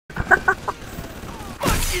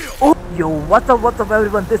Yo, what's up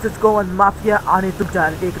everyone, this is Goan Mafia आणि तुमच्या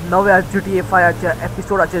एक नव्या GTA 5च्या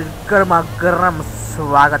एपिसोडाचे गरमागरम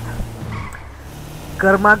स्वागत.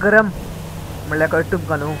 गरमागरम म्हणल्या कळत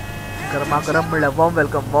तुमकां न्हू, गरमागरम म्हणल्या वॉर्म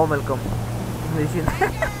वेलकम इंग्लिशीन.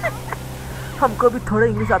 हमको भी थोड़ा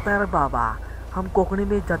इंग्लिश आता है रे बाबा, हम कोंकणी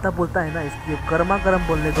में ज़्यादा बोलता है ना, इसलिए गरमागरम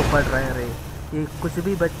बोलने को पड़ रहा है रे. ये कुछ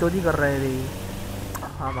भी बच्चों नहीं कर रहे रे.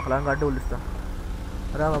 हाँ म्हाका लागून गाड्डो उलयता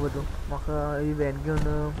रा बाबा तूं, म्हाका ही वॅन घेवन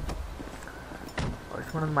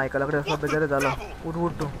अशें म्हणून मायकला कडेन वचपाक बेजार जालो.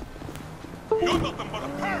 उठ तूं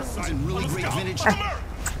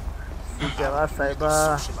देवा साहेबा,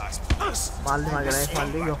 मारली म्हागे नाही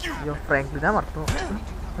मारली. यो फ्रँकलिन हा मारतो,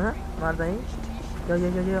 मार नाही. यो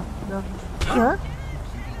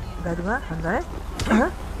जाय तुका जाय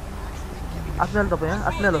आसमेलो तो पळय,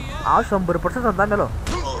 आसमेलो. हांव 100% सांगता मेलो.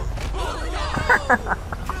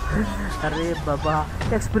 अरे बाबा,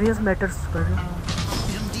 एक्सपिरियंस मॅटर्स.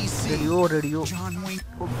 Radio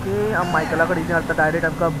okay. हम मायकला कडेन आता डायरेक्ट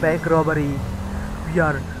आमकां bank robbery. We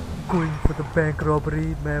are going for the bank robbery.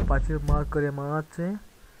 मॅपाचेर mark करया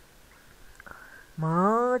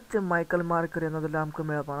मातशें मायकल मार्क करया, नाजाल्यार आमकां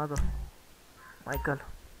मेळपाना तो मायकल.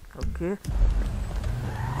 ओके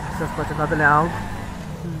वचपाचें, नाजाल्यार हांव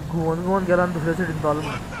घुंवन गेलो आनी दुसऱ्या सायडीन पावलो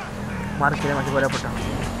म्हणून मार्क केलें म्हाजें बऱ्या पडटा.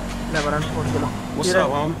 लेबरान phone Kelo. What's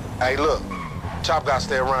up, homie? Hey, look, Chop got to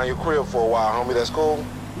stay around your crib for a while, homie. That's cool?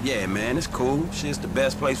 Yeah, man, it's cool. Shit's the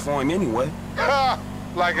best place for him anyway.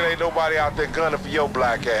 Like it ain't nobody out there gunning for your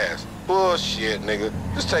black ass. Bullshit, nigga.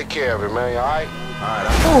 Just take care of it, man, alright?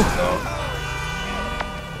 Alright,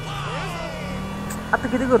 आता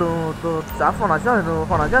कितें करूं? तो फोनाचें न्हू,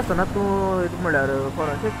 फोनाचें आसतना तूं म्हणल्यार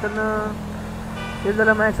फोनाचें तेन्ना कितें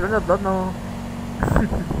जाल्यार मागीर एक्सिडेंट जातलोच न्हू.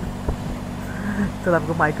 चल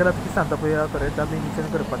आमकां मायकलाक कितें सांगता पळोवया. खरेंच आमी मिशन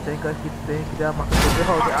करपाचें काय कितें, कित्याक म्हाका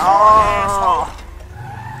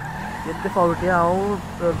कितले फावटी हांव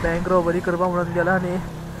बँक रॉबरी करपा म्हणून गेला आनी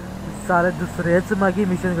सारे दुसरेंच मागीर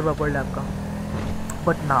मिशन करपा पडलें आमकां.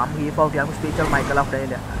 बट ना, आमकां ही फावटी आमकां स्पेशल मायकला फुडें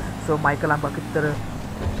येयल्या. सो मायकल आमकां कितें तर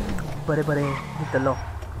बरें दितलो.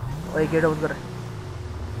 हय गेट ओपन कर.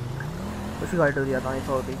 कशी गाडी दवरी आतां ही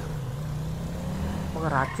फावटी. म्हाका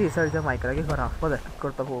रातची सायडीच्या मायकलाक घरा वचपा जाय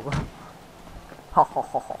करता पळोवपाक. हो.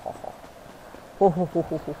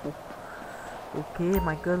 Okay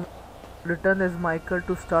Michael return as Michael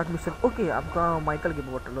to start mission. Okay आमकां मायकल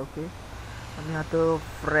घेवपा पडटलो. ओके आमी आतां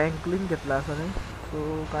फ्रँकलिन घेतला आसा न्ही, सो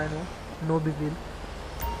कांय न्हू, no big deal.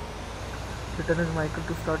 Return as Michael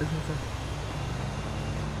to start is mission.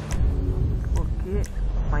 Okay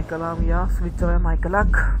मायकला आमी या स्विच जावया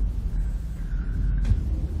मायकलाक.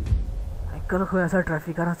 मायकल खंय आसा?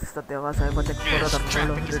 ट्रॅफिकान दिसता. तेव्हा साहेब चॅक करत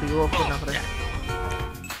आसलो. रेडिओ ऑफ करना खरें.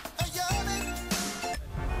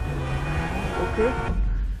 ओके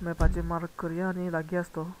मॅपाचेर मार्क करया आनी लागीं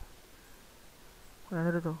आसा तो.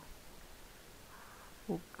 खंय रे तो?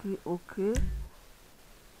 Okay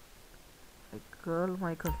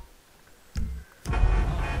Michael.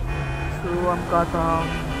 सो आमकां आतां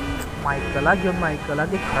मायकलाक घेवन मायकलाक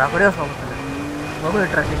एक घरा कडेन वचपाक पडटलें. बघ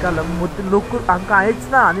ट्रॅफिका लोक हांकां आयच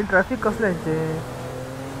ना आनी ट्रॅफीक कसलें हेंचें.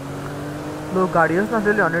 लोक गाडयोच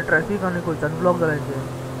नासलेल्यो आनी ट्रॅफीक आनी खंयच्यान ब्लॉक जालें हेंचें.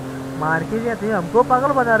 मार्केट येते हमको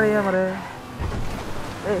पागल बना रही है मरे.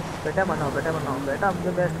 ए बेटा बनाओ बेटा आमचे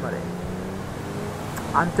बेस्ट मरे.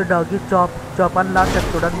 आमचे डॉगी चॉपान लास्ट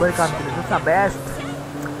एपिसोडान बरें काम केलें. तुका बेस्ट.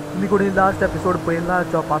 तुमी कोणी लास्ट एपिसोड पळयला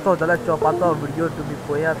चॉपाचो जाल्यार चॉपाचो व्हिडिओ तुमी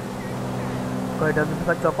पळयात. कळटा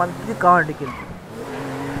तुमकां चॉपान कितें कांड केली.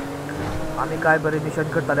 आमी काय बरें मिशन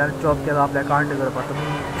करताले आनी चॉप केलो आपल्या कांड करपाक.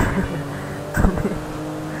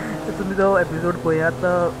 तुमी तो एपिसोड पळयात,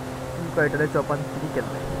 कळटलें चॉपान कितें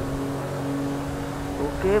केल्लें.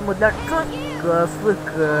 ओके मदल्या कसलं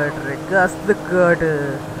कट रे, कसलं कट.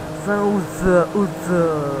 उज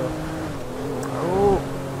ओ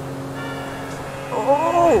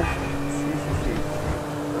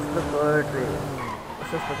कसलं कट रे.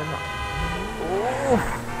 असं असतं ना.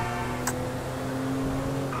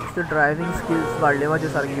 ड्रायव्हिंग स्किल्स वाढले माझे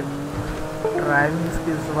सारखे. ड्रायव्हिंग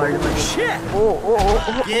स्किल्स वाढले माझे.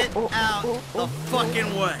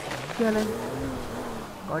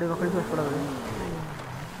 गाडी वाकडी वचपा लागली.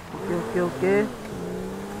 ओके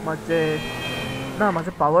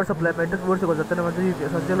माझे पावर सप्लाय मेंटेन वयर सकयल जाता. माझे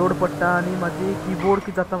जीपीएसाचेर लोड पडटा आनी म्हाजी कीबोर्ड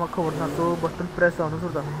कितें जाता म्हाका खबर ना. सो बटन प्रेस जावनूच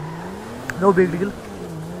उरता. No big deal.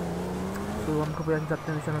 सो आमकां पळय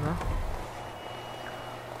जाता मिशन हांगा.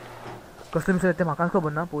 कसलें मिशन तें म्हाकाच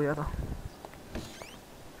खबर ना. पळोवया आतां.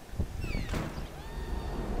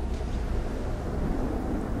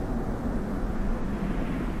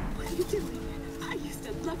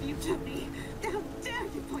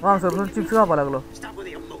 हांगासर चिप्स खावपाक लागलो.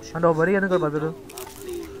 And robbery and करवा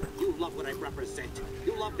You love what I represent.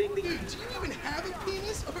 You love being the... Dude, do you even have a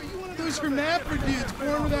penis? Or are you one of those hermaphrodites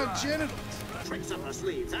born without genitals? Tricks up our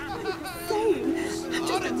sleeves, huh? Insane. I'm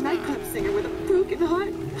just a nightclub singer with a broken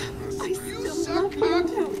heart. I still love you,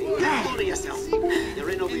 Tony. Hold to yourself. You're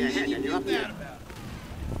in over your head and you're up there.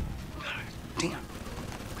 Damn.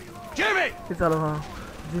 Jimmy! चलो हाँ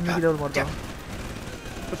जिम्मी की जरूर मरता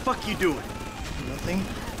The fuck you doing? Nothing.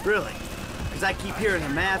 Really? Because I keep hearing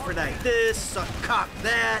hermaphrodite this, suck cock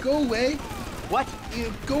that. Go away. What? You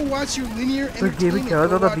know, go watch your linear तो game entertainment. खेला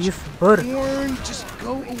Go था watch 20 भर porn. Just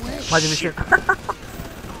go away. माजी mission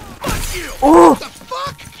Fuck you. Oh! What the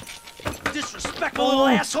fuck? Disrespectful little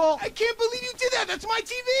asshole! I can't believe you did that. That's my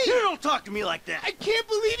TV. You don't talk to me like that! I can't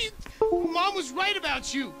believe you. Mom was right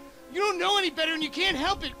about you. You don't know any better and you can't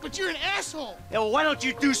help it, but you're an asshole. Yeah, well, why don't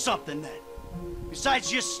you do something then? Besides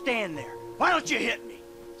just stand there. Why don't you hit me?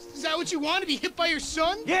 Is that what you want, to be hit by your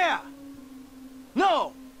son? Yeah!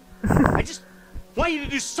 No! I just want you to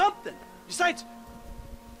do something. Besides,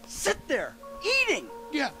 sit there, eating!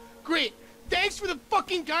 Yeah, great. Thanks for the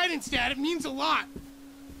fucking guidance, Dad. It means a lot.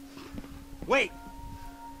 Wait.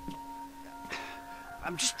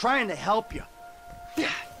 I'm just trying to help you.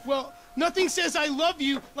 Well, nothing says I love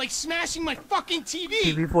you like smashing my fucking TV.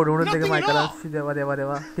 TV फोडून देगा Nothing at मायकला all. देवा देवा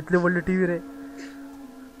देवा कितने बोलले TV रे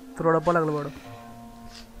थोड़ा डब्बा लागला बडो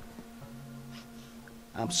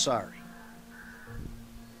I'm sorry.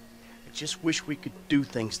 I just wish we could do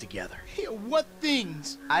things together. Yeah, what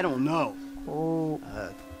things? I don't know. O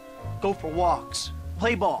Go for walks.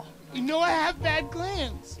 Play ball. You know I have bad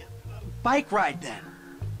glands. Bike ride then.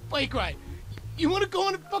 Bike ride. You want to go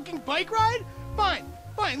on a fucking bike ride? Fine,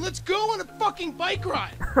 fine. Let's go on a fucking bike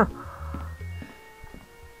ride.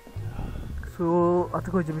 सो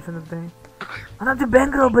आता कोई mission देते हैं अना ते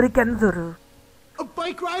bank robbery cancer A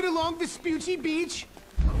bike ride along Vespucci Beach?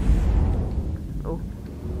 O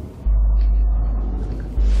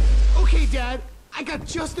Okay, Dad. I got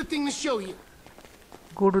just the thing to show you.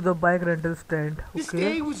 go to the bike rental stand This okay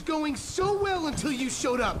day was going so well until you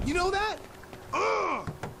showed up. You know that?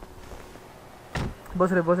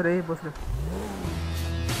 बस रे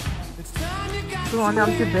तो आने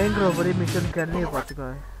आमची bank robbery mission करने पाच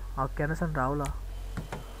काय हा कॅनसन रावला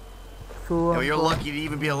सो Oh, you're lucky to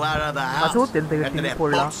even be allowed out of the house असं होते ते after टीव्ही that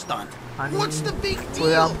फोडला bump stunt. आणि What's the big तो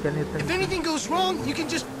deal? आम त्याने If anything goes wrong, you can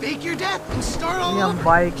just fake your death and start all मी आम over.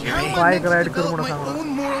 Bike How am I bike meant to ride करू develop म्हणून my Sangla own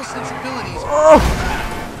moral sensibilities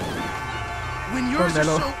O when yours are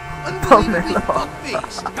Mellow. so unbelievably Mellow.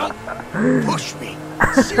 fuck-faced? Don't push me.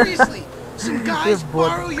 Seriously, some ते guys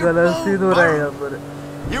borrow बहुत your गलत phone. Scene हो रहा है पर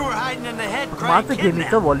You were hiding in the head crying माझं गेमिंगचा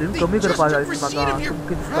kidnapped. Volume They कमी कर just पाहिजे took receipt माका of your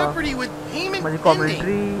तुमकी दिसता property with payment माझी pending.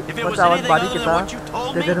 Commentary If it was माझा आवाज anything बारीक other येता than what you told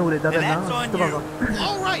me, त्याच्याने उलयता then त्यांना that's on तो you. बघा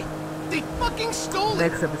All right. They fucking stole it.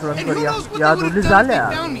 Next episode And who करूया knows what या they would दोन्ही have done if झाल्या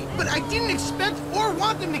they found me. But I didn't expect or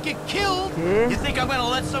want them to get killed. Okay You think I'm gonna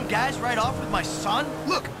let some guys ride off with my son?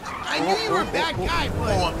 Look, I knew you were a bad guy, Oh,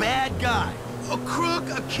 but a bad guy. a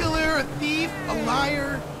crook, a killer, a thief, a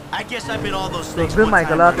liar. I guess I've been all those things सगळे one time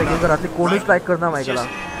मायकला or त्याच्या another, घरातली कोणीच right? Like करणार मायकला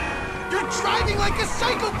You're driving like a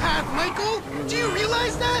psychopath, Michael. Do you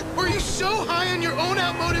realize that? Or are you so high on your own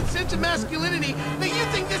outmoded sense of masculinity that you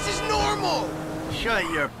think this is normal? Shut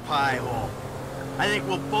your pie hole. I think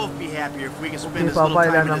we'll both be happier if we can okay spend as little पापा time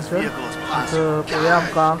इला in this आमचं vehicle as possible. पोया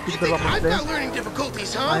आमका You किती think I've वापरते got learning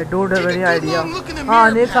difficulties, huh? I don't have Take any a good idea. long look in the हा mirror,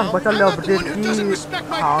 आणि एक pal. सांगपा I'm चालले not the update one who की doesn't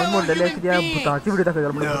respect my हांव fellow म्हणलेले human कित्याक being. भुताची video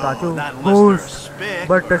दाखयता म्हणून No, भुताच्यो not unless they're a ghost spick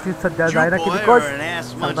but or तशी सध्या Jew जायना boy किती or कस an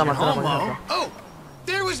ass सांगता munching मात्र homo. Oh,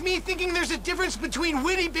 there was me thinking there's a difference between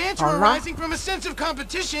witty banter Allah. arising from a sense of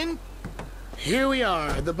competition. Here we are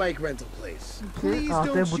at the bike rental place. Please हा,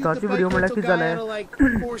 don't ते shoot भुताची the video bike म्हणल्यार rental कितें guy जालें? out of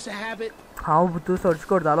like force a habit. हांव भितूर search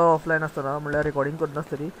करतालो offline आसतना म्हणल्यार रेकॉर्डिंग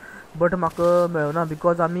करनासतरी बट म्हाका मेळना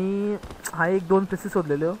बिकॉज आमी हांवें एक दोन प्लेसीस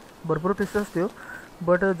सोदलेल्यो भरपूर प्लेसीस आसल्यो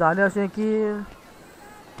बट जालें अशें की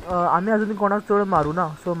आमी आजुनी कोणाक चड मारूना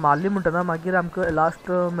सो मारली म्हणटना मागीर आमकां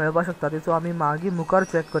लास्ट मेळपाक शकता ती सो आमी मागीर मुखार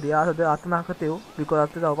चॅक करया सद्या आतां नाका त्यो बिकॉज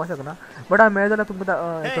आतां जावपाक शकना बट हांव मेळ जाल्यार तुमकां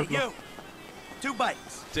Hey, you! 2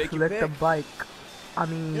 bites. Select a bike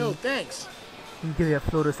आमी Yo, thanks. घेवया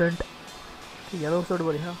फ्लोरसंट येलो चड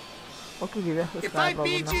बरी हा ओके घेवया If I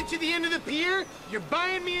beat you to the end of the pier, you're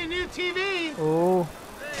buying me a new TV. O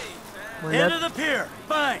End म्हणल्यार of the pier.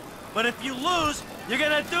 Fine. But if you lose, you're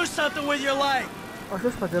gonna do something with your life.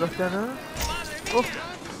 अशेंच म्हाज्या रस्त्यान ओ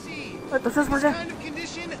तशेंच This म्हणजे kind of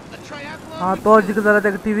condition, a triathlon. हा तो जिखता जाल्यार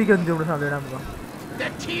ताका टीवी घेवन दिवं म्हणून सांगलें आमकां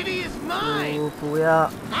That TV is mine. ओ पळोवया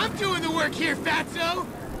I'm doing the work here, fatso.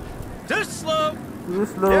 Too slow. तूं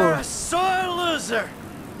slow You're a sore loser.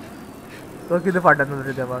 तो किती फाटल्यान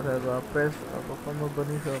रे देवा साहेब प्रेस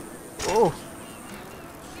बनी सब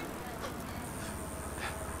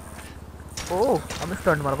ओ आम्ही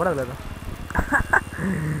स्टंट मारपा लागला आता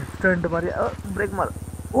स्टंट मारी ब्रेक मार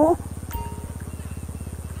ओ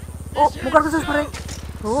मुखार कसं स्प्रे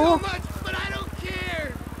ओ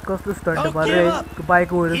कसलं स्टंट मारे बायक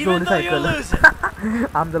वयर सोडली सायकल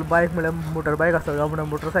आमच्याला बायक म्हळ्यार मोटर बायक आसा काय म्हणून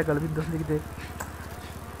मोटरसायकल बीन तसली कितें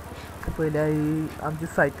पयल्या ही आमची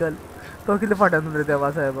सायकल तो कितले फाट्यान रे देवा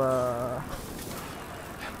साहेब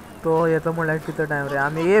तो येतो म्हणल्यार कितलो टायम रे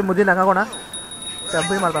आमी ए मदीं नाका कोणा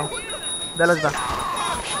टॅम्पय मारता जालो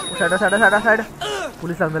सायडा सायडा सायडा सायड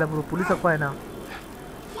पुलीस लागले पुरो पुलीस पायना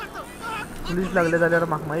पुलीस लागले जाल्यार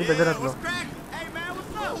म्हाका मागीर बेजार जातलो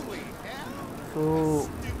सो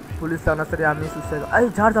पुलीस लागना तरी आमी सुसायड आय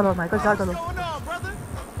झाड जालो मायकल झाड जालो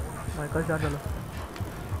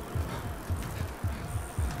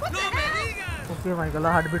ओके मायकला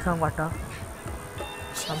हार्टबीट सांग वाडटा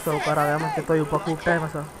आमी चौकार रावया म्हणजे तो येवपाक खूब टायम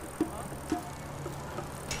आसा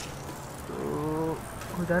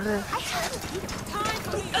खंय रे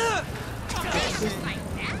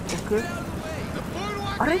ओके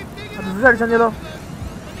अरे दुसऱ्या सायडीच्यान गेलो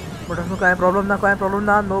बट असो कांय प्रॉब्लम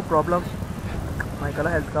ना नो प्रॉब्लम मायकला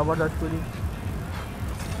हेल्थ काबार जावची पयली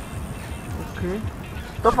ओके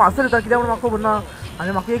तो फास्ट येता कित्याक म्हणून म्हाका खबर ना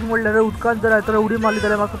आनी म्हाका एक म्हणल्यार उदकांत जर तर उडी मारली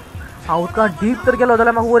जाल्यार म्हाका हांव उदकांत डीप तर गेलो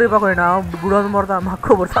जाल्यार म्हाका वयर येवपाक कळना हांव बुडोवन मरता म्हाका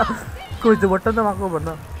खबर ना खंयचो पडटा तो म्हाका खबर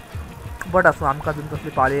ना बट आसूं आमकां अजून तसली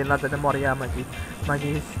पाळी येना तेन्ना मरया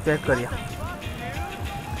मागीर चॅक करया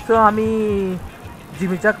सो आमी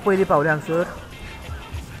जिमीच्या पयलीं पावले हांगसर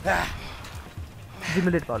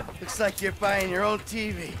Jimmy late Pawle Looks like you're buying your own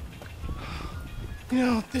TV. You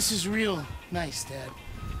know, this is real nice, Dad.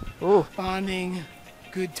 Oh. Bonding,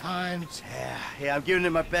 good times. Yeah, I'm giving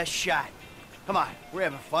it my best shot. Come on, we're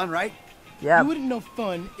having fun, right? Yeah. You wouldn't know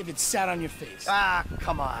fun if it sat on your face. Ah,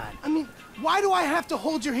 come on. I mean, why do I have to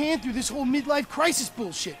hold your hand through this whole midlife crisis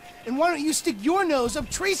bullshit? And why don't you stick your nose up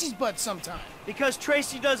Tracy's butt sometime? Because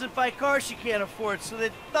Tracy doesn't buy cars she can't afford, so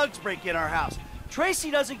that thugs break in our house. Tracy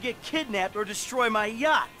doesn't get kidnapped or destroy my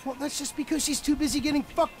yacht. Well, that's just because she's too busy getting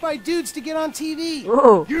fucked by dudes to get on TV.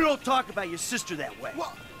 Oh. You don't talk about your sister that way.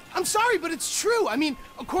 Well, I'm sorry, but it's true. I mean,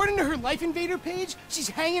 according to her Life Invader page, she's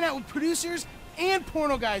hanging out with producers and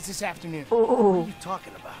porno guys this afternoon. Oh. What are you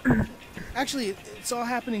talking about? Actually, it's all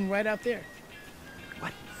happening right out there.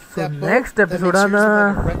 What? So That boat next that makes episode yours look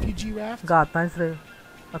like a on refugee raft. गातांच रे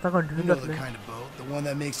आता continue You know the जातले kind of boat, the one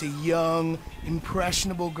that makes a young,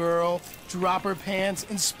 impressionable girl drop her pants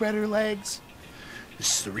and spread her legs. This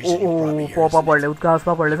is the reason you brought me here. पोवपा isn't it? पडले उदका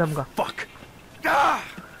वचपा पडले सामका Fuck. Ah!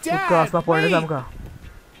 उदका वचपा पडले wait! सामका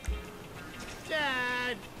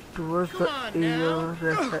Dad! towards Come the on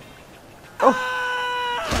now. oh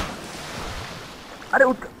अरे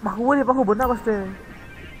उदका म्हाका वयर येवपाक खबर ना कशें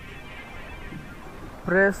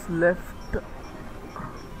press left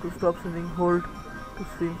to stop swimming hold to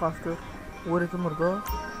swim faster वयर येतो मरे तो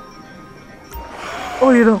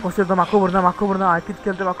ओ येलो कशें येता म्हाका खबर ना हांवें कितें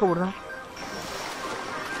केलें तें म्हाका खबर ना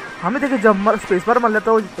आमी तेका जंप मार स्पेस बार मारल्यार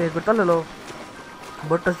तो हें करतालो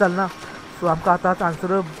बट तशें जालें ना सो आमकां आतां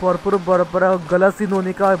हांगसर भरपूर गलत सीन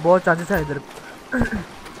होने का बहुत चांसेस है इधर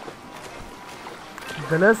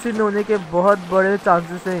गलत सीन होने के बहुत बड़े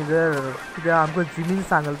चांसेस हैं इधर कित्याक आमकां जिमीन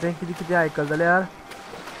सांगलें तें कितें आयकलें जाल्यार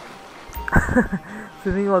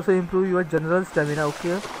swimming also improve your general stamina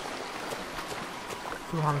okay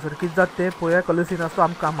so हांगसर कितें जाता तें पळोवया कसलो सीन आसता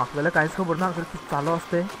आमकां म्हाका जाल्यार कांयच खबर ना हांगसर कितें चालू आसा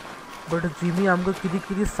तें बट जिमी आमकां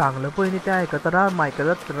कितें सांगलें पळय न्ही तें आयकतना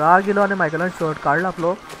मायकलाक राग येयलो आनी मायकलान शर्ट काडलो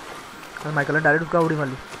आपलो आनी मायकलान डायरेक्ट उदका उडी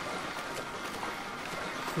मारली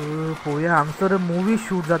सो पळोवया हांगसर मुवी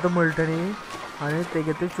शूट जाता म्हणटा तेणी आनी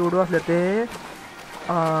तेगे ते चेडूं आसले ते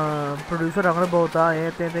प्रोड्युसर वांगडा भोंवता हें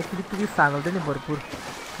तें कितें सांगलें तेणी भरपूर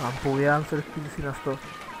पळोवया हांगसर कितें सीन आसता तो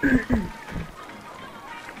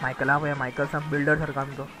मायकला पळया मायकल साम बिल्डर सारको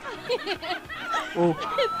आमी तो ओ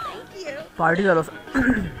पार्टी जालो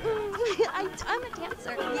I'm a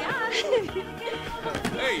dancer. Yeah.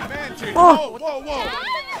 Hey, man, chick. Oh. Whoa.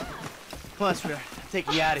 Come on, sweetheart. I'm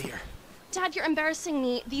taking you out of here. Dad, you're embarrassing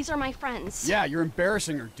me. These are my friends. Yeah, you're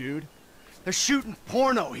embarrassing her, dude. They're shooting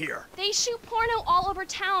porno here. They shoot porno all over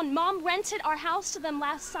town. Mom rented our house to them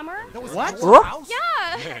last summer. What? Oh?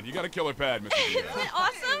 Yeah. Man, you got a killer pad, Mr. Diaz. Isn't it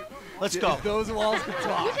awesome? Let's go. Those walls can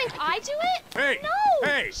talk. You think I do it? Hey! No.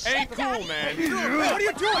 Hey! Shit, Ain't cool, Daddy. man. What are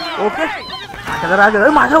you doing? Okay Michael राग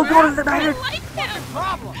येयलो माझ्या उदका I direct like him.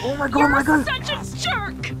 Oh my You're God Michael such a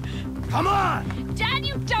jerk. Come on. Dad,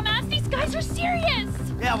 you dumbass. These guys are serious.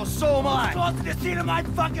 Yeah, well, so am I. Go to the scene of my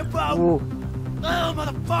fucking boat. O Oh,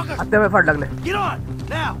 motherfucker. आता फाट लागले Get on,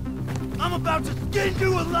 now. I'm about to skin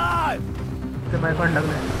you alive. ते मागीर कोण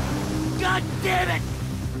लागले God damn it!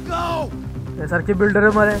 Go! हे सारखे builder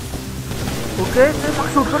आहे मरे ओके ते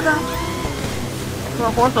म्हाका शूट करता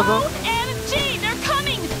सो कोण सगळं OMG, they're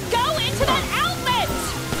coming! Go into that outlet!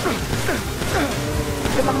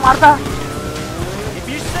 ते म्हाका मारता If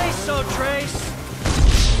you say so, Trace.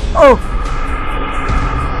 ओ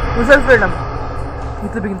तुझं फ्रेंड आम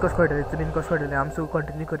इतलं बेगीन कशें कळटलें आमचो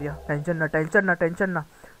कंटिन्यू करया टेंशन ना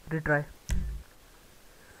रिट्राय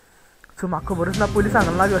सो म्हाका खबरच ना पयलीं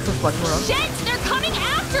सांगलें ना अशें वचपाचें म्हणून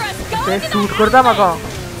ते शूट करता म्हाका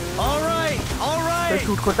ते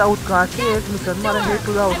शूट करता उदकाची एक मिशन मारे हे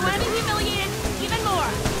तुझा ओके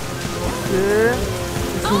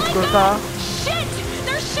शूट करता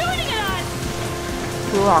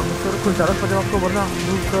सो हांगसर खंयच्यार वचपाचें म्हाका खबर ना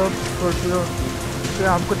ते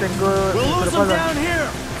आमकां तेंकां करपा जाय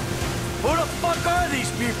Who the fuck are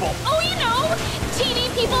these people? Oh, you know, TV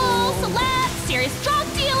people, celebs, serious drug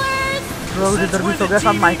dealers. Drug dealer B सगळे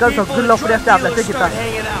आसा मायकल सगळे लोकडी आसता आपल्याचे घेता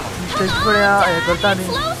तेच फुडें हे करता न्ही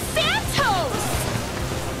Los Santos.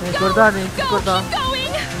 हे करता न्ही कितें करता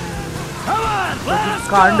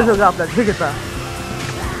कांड सगळें आपल्याचे घेता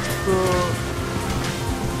सो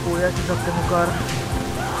पळोवया कितें जाता तें मुखार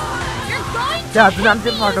ते हातून आमचे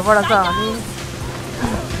फाटोफाट आसा आनी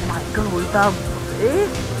मायकल वयता ए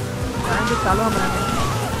चालू आहा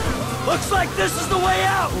Looks like this is the way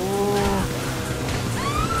out.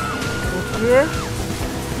 Okay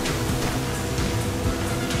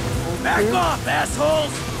Back off,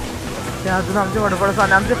 assholes. ते अजून आमचे फाटोफाट आसा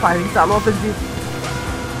आनी आमची फायरिंग चालू आसा तेंची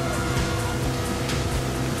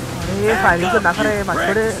अरे फायरिंग नाका रे म्हाजे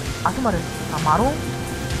कडेन आसा मरे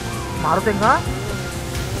मारू तेंकां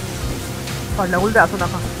फाटल्या उलटे आसूं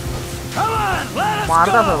नाका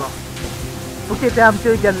मारता सगळो ओके ते आमचे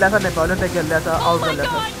गेल्ले आसा नेपाळान ते गेल्ले आसा आउट जाल्ले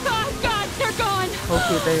आसा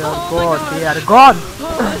okay they are gone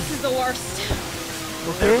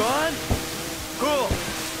okay Cool.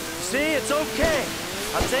 See, it's okay.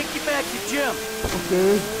 I'll take you back to Jim.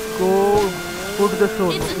 Okay, go to the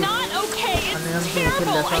store. It's not okay. It's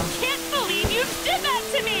terrible. I can't believe you did that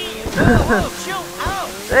to me. Whoa, chill out.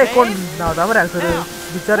 Hey, kon na da mara sir.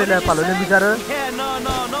 Bichare le palole bichare. Yeah, no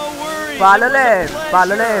worries.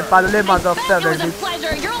 Palole माझा favorite.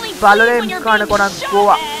 Palole काण कोणाक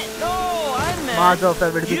गोवा. माझा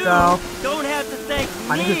favorite बिचा. Don't have to thank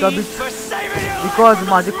आणि me बिचा बीच for saving your life. because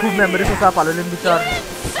माझी खूप memories आसा पालोलेम बिचार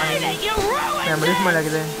मेमरीज म्हणल्यार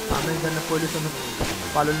कितें आमी जेन्ना पयलीं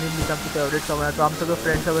पालोलेम बीच आमचो फेवरेट सगळ्यांचो आमचो सगळो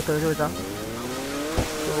फ्रेंड सगळे थंयच वयता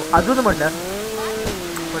सो आजून म्हणल्यार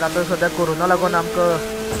पण आतां सद्याक कोरोना लागून आमकां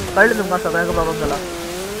कळ्ळें तुमकां सगळ्यांक प्रॉब्लम जाला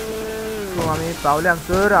सो आमी पावले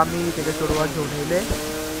हांगसर आमी तेगे चेडवाक घेवन येयले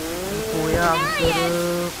पळोवया हांगसर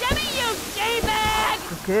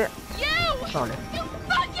okay Pawle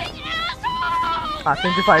He's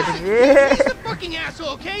a fucking asshole,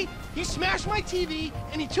 okay? He smashed my TV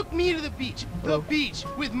and he took me to the beach. The beach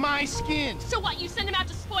with my skin. So what, you sent him out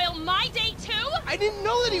to spoil my day too? I didn't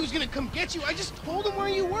know that he was gonna come get you. I just told him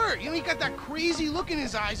where you were. You know, he got that crazy look in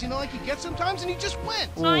his eyes, you know, like he gets sometimes, and he just went.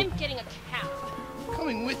 I'm getting a cab.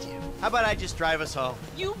 Coming with you. How about I just drive us home?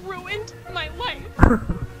 You ruined my life.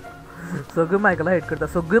 सगळे मायकलला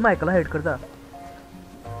hate करता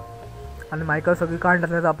आणि Michael सगळी कांड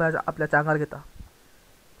आपल्या चांगार घेता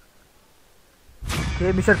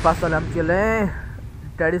हे mission पास झालं आमचे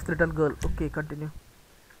daddy's little girl okay continue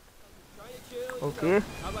okay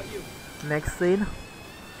next scene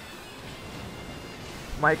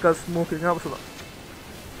Michael smoking बसला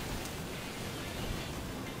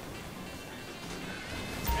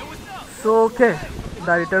so okay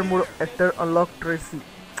director mood actor unlock Tracy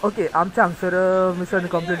okay आमच्या हांगसर मिशन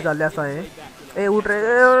कंप्लीट जाल्लें आसा हें ए उठ रे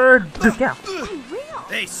दुसक्या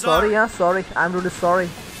sorry I am really sorry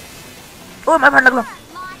oh my friend लागलो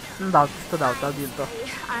धांवता दिल तो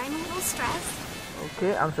ओके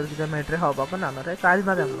हांगसर कितें मेळटा रे खावपाक ना रे कांयच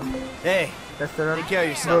ना रे आमकां रेस्टॉरंट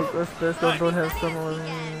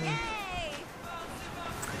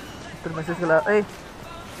मेसेज केला ए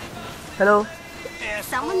hello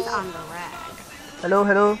Someone's on the rag. Hello.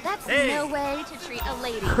 That's no way to treat a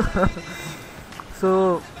lady. So,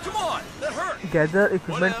 Come on, that hurt. gather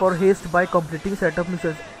equipment for haste by completing setup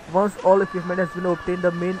missions. Once all equipment has been obtained,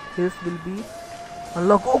 the main haste will be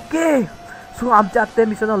unlocked. Okay. So, आमचे आत्ते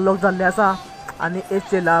mission unlock जाल्ले आसा आनी एक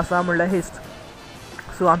चेला आसा म्हणल्यार haste.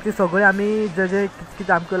 सो आमचे सगळे आमी जे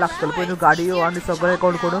कितें आमकां लागतले पळय न्हू गाडयो आनी सगळे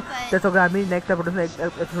कोण ते सगळे आमी नेक्स्ट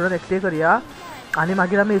एपिसोडान एकठांय करया आनी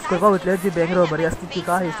मागीर आमी हेस्ट करपाक वयतले जी बँक रॉबरी आसता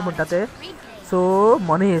तिका हेस्ट म्हणटा ते सो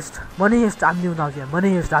मनी हेस्ट आमी न्यू नाव मनी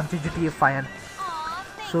हेस्ट आमची GTA 5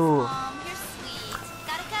 सो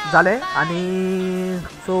जालें आनी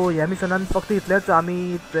सो ह्या मिशनान फक्त इतलेंच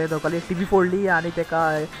आमी ते दोगांली टीवी फोडली आनी तेका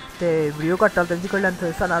ते व्हिडिओ काडटाले तेंचे कडल्यान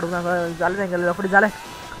थंयसान हाडून जालें तेंगेलें रोखडें जालें.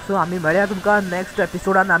 सो आमी मेळया तुमकां नेक्स्ट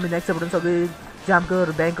एपिसोडान. आमी नेक्स्ट एपिसोडान सगळी जे आमकां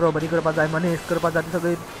बँक रॉबरी करपा जाय मनी हेस्ट करपा जाय ते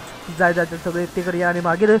सगळी जाय जाय ते सगळे ते करया आनी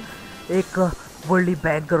मागीर एक व्हडली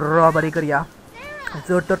बँक रॉबरी करया.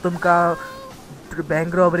 जर तर तुमकां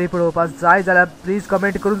बँक रॉबरी पळोवपाक जाय जाल्यार प्लीज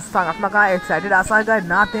कमेंट करून सांगात म्हाका एक्सायटेड आसा काय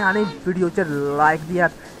ना तें आनी व्हिडिओचेर लायक दियात.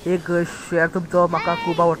 एक शेअर तुमचो म्हाका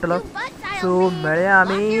खूब आवडटलो. सो मेळया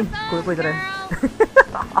आमी खंय पळयत रे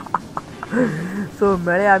सो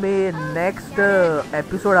मेळया आमी नेक्स्ट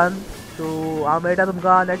एपिसोडान. सो हांव मेळटा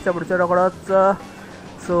तुमकां नेक्स्ट एपिसोड रोखडोच.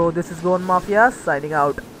 So this is Goan mafia signing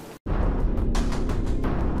out.